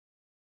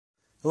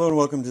Hello and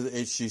welcome to the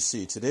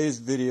HGC. Today's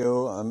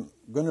video, I'm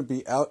going to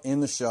be out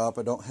in the shop.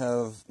 I don't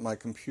have my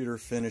computer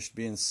finished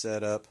being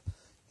set up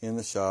in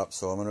the shop,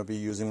 so I'm going to be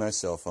using my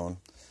cell phone.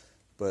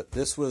 But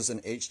this was an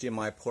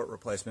HDMI port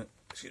replacement.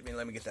 Excuse me,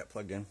 let me get that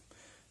plugged in.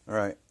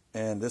 Alright,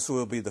 and this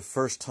will be the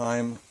first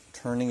time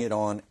turning it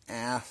on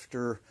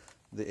after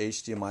the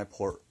HDMI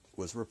port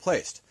was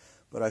replaced.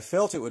 But I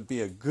felt it would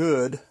be a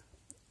good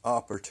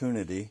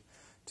opportunity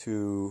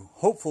to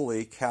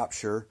hopefully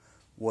capture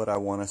what I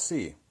want to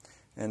see.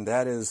 And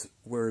that is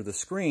where the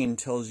screen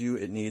tells you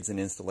it needs an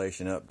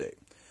installation update.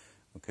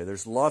 Okay,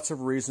 there's lots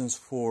of reasons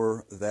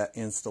for that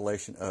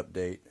installation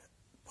update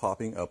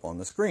popping up on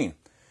the screen.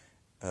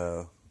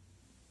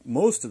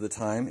 Most of the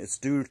time it's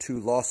due to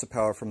loss of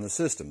power from the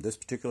system. This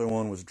particular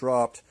one was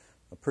dropped.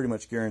 I pretty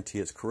much guarantee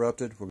it's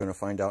corrupted. We're going to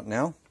find out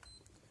now.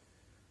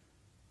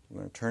 I'm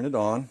going to turn it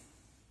on.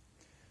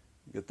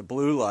 Get the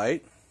blue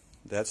light.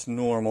 That's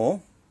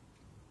normal.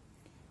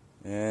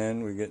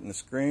 And we're getting the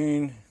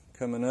screen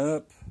coming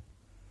up.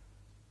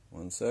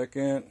 1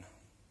 second.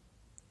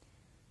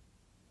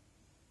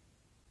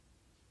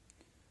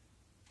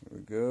 Here we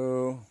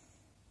go.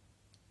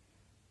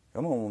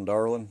 Come on,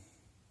 darling.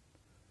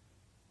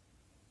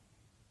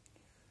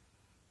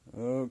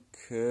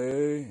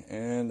 Okay,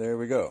 and there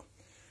we go.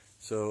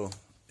 So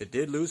it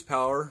did lose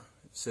power.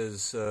 It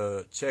says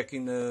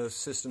checking the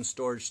system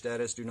storage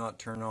status, do not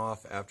turn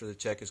off. After the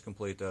check is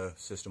complete, the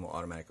system will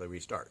automatically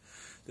restart.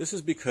 This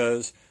is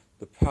because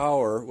the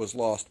power was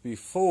lost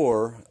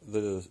before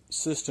the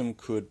system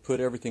could put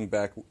everything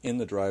back in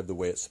the drive the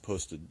way it's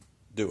supposed to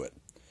do it.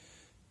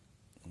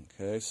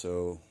 Okay,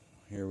 so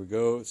here we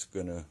go. It's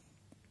going to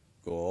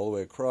go all the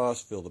way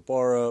across, fill the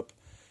bar up.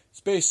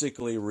 It's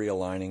basically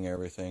realigning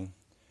everything.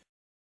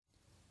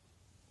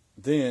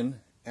 Then,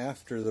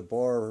 after the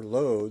bar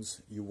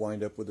loads, you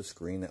wind up with a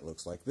screen that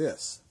looks like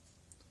this.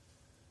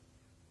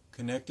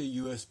 Connect a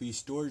USB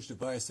storage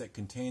device that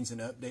contains an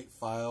update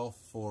file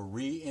for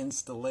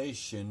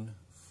reinstallation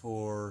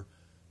for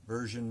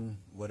version,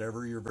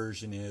 whatever your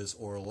version is,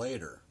 or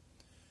later.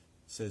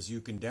 It says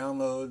you can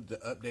download the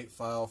update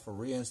file for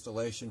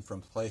reinstallation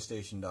from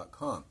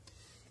PlayStation.com.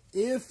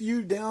 If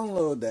you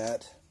download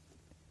that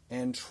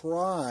and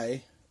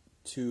try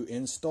to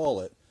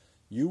install it,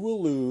 you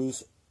will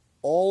lose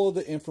all of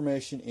the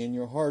information in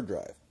your hard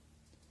drive.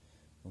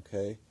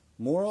 Okay?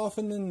 More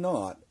often than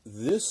not,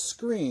 this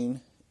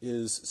screen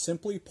is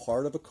simply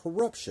part of a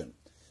corruption.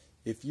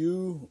 If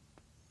you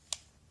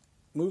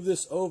move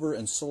this over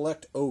and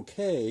select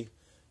OK,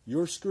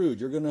 you're screwed.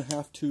 You're going to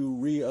have to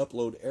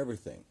re-upload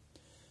everything.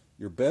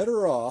 You're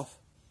better off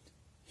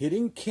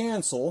hitting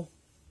cancel,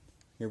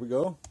 here we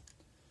go,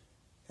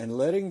 and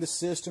letting the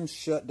system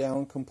shut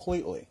down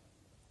completely.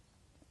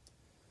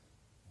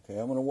 Okay,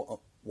 I'm going to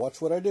watch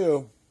what I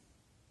do.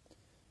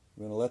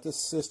 I'm going to let the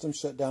system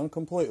shut down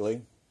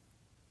completely.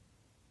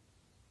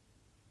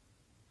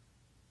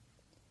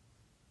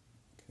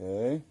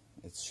 Okay,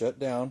 it's shut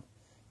down,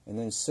 and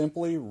then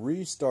simply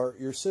restart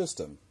your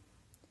system.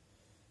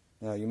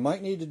 Now you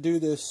might need to do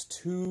this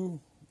 2,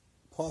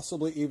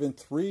 possibly even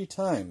 3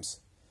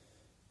 times.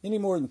 Any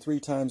more than 3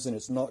 times and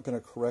it's not going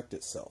to correct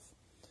itself.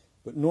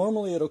 But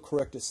normally it'll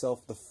correct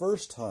itself the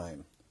first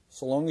time,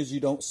 so long as you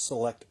don't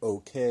select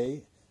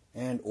OK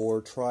and or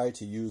try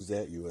to use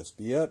that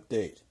USB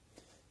update.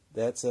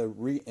 That's a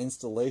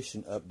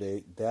reinstallation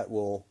update that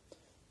will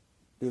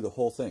do the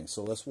whole thing.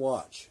 So let's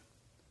watch.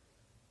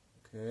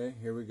 Okay,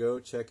 here we go.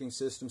 Checking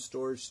system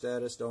storage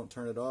status. Don't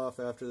turn it off.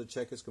 After the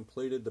check is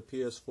completed, the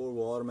PS4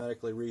 will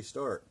automatically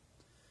restart.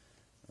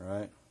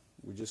 Alright,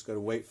 we just got to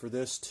wait for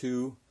this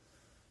to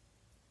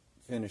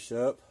finish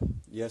up.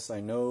 Yes, I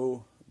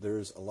know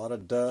there's a lot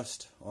of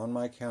dust on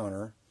my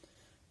counter,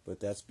 but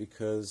that's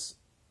because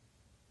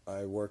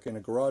I work in a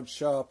garage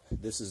shop.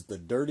 This is the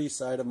dirty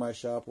side of my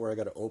shop where I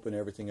got to open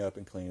everything up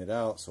and clean it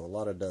out, so a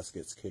lot of dust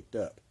gets kicked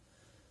up.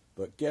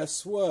 But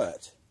guess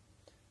what?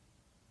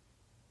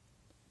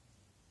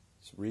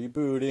 It's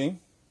rebooting.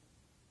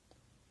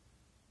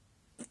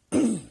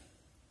 Here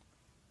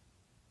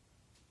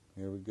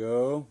we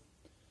go.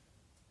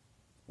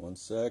 1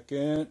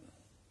 second.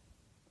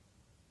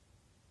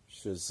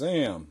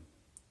 Shazam.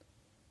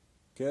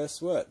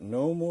 Guess what?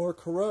 No more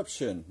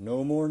corruption.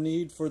 No more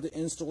need for the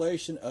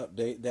installation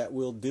update that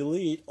will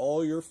delete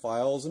all your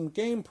files and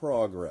game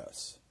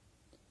progress.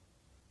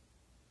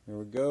 Here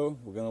we go.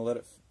 We're going to let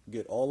it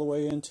get all the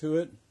way into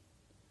it.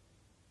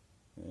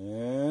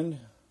 And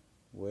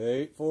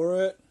wait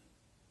for it.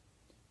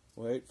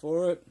 Wait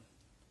for it.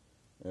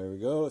 There we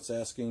go. It's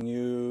asking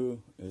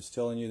you, it's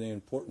telling you the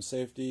important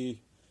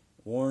safety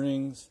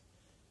warnings.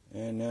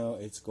 And now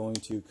it's going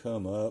to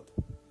come up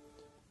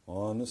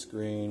on the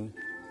screen.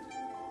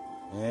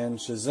 And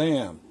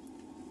shazam.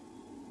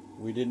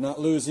 We did not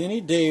lose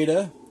any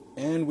data,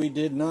 and we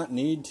did not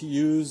need to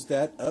use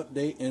that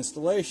update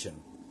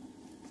installation.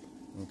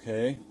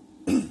 Okay.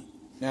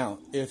 Now,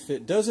 if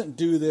it doesn't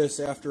do this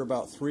after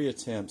about 3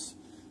 attempts,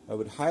 I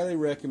would highly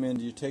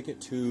recommend you take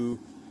it to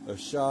a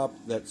shop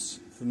that's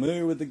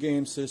familiar with the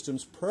game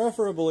systems,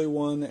 preferably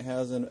one that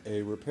has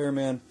a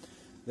repairman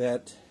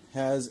that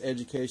has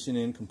education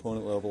in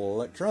component level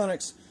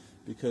electronics,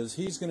 because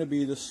he's going to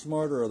be the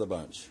smarter of the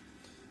bunch.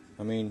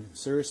 I mean,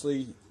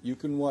 seriously, you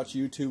can watch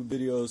YouTube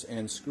videos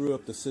and screw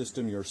up the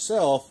system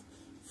yourself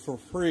for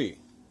free.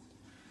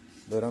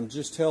 But I'm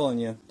just telling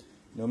you,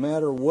 no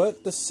matter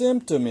what the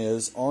symptom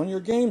is on your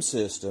game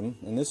system,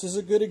 and this is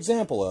a good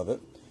example of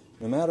it,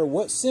 no matter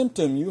what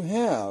symptom you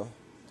have,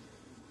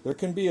 there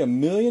can be a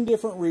million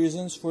different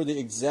reasons for the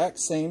exact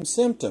same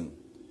symptom.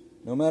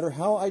 No matter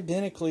how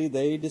identically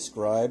they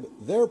describe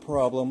their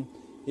problem,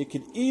 it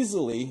could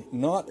easily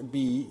not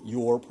be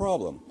your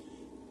problem.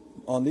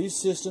 On these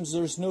systems,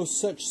 there's no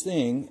such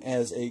thing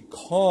as a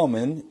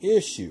common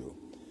issue.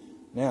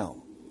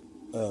 Now,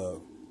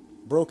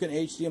 broken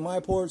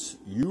HDMI ports,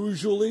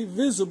 usually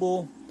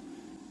visible.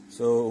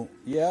 So,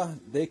 yeah,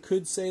 they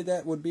could say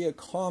that would be a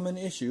common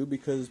issue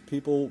because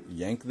people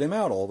yank them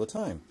out all the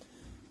time.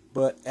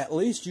 But at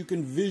least you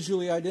can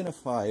visually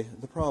identify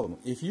the problem.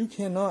 If you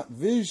cannot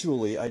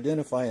visually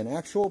identify an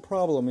actual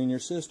problem in your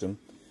system,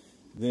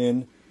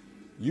 then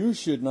you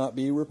should not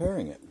be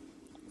repairing it.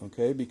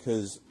 Okay?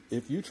 Because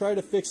if you try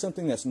to fix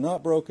something that's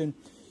not broken,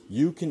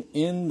 you can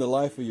end the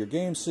life of your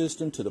game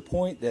system to the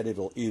point that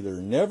it'll either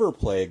never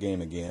play a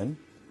game again,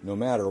 no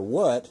matter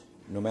what,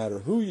 no matter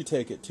who you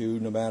take it to,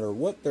 no matter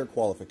what their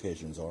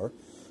qualifications are,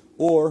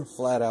 or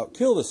flat out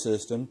kill the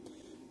system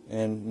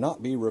and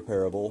not be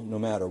repairable no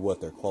matter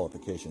what their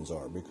qualifications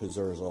are, because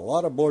there's a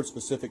lot of board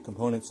specific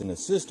components in the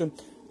system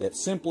that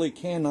simply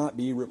cannot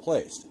be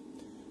replaced.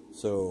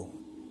 So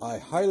I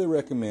highly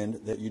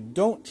recommend that you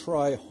don't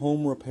try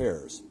home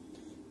repairs.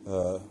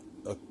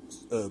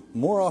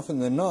 More often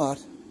than not,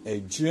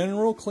 a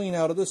general clean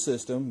out of the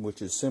system,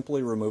 which is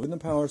simply removing the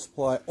power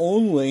supply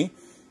only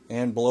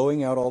and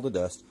blowing out all the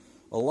dust,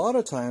 a lot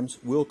of times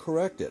will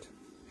correct it.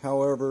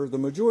 However, the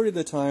majority of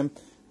the time,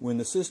 when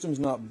the system's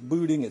not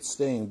booting, it's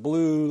staying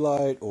blue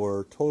light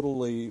or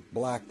totally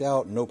blacked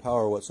out, no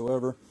power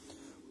whatsoever,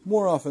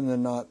 more often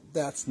than not,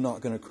 that's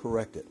not going to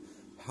correct it.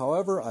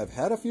 However, I've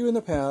had a few in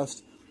the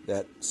past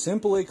that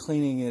simply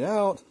cleaning it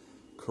out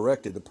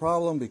corrected the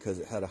problem because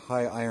it had a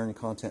high iron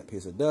content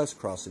piece of dust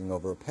crossing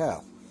over a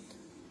path.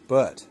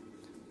 But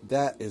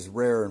that is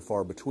rare and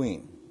far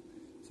between.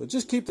 So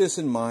just keep this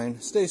in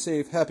mind. Stay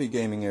safe. Happy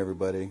gaming,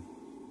 everybody.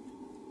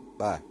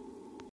 Bye.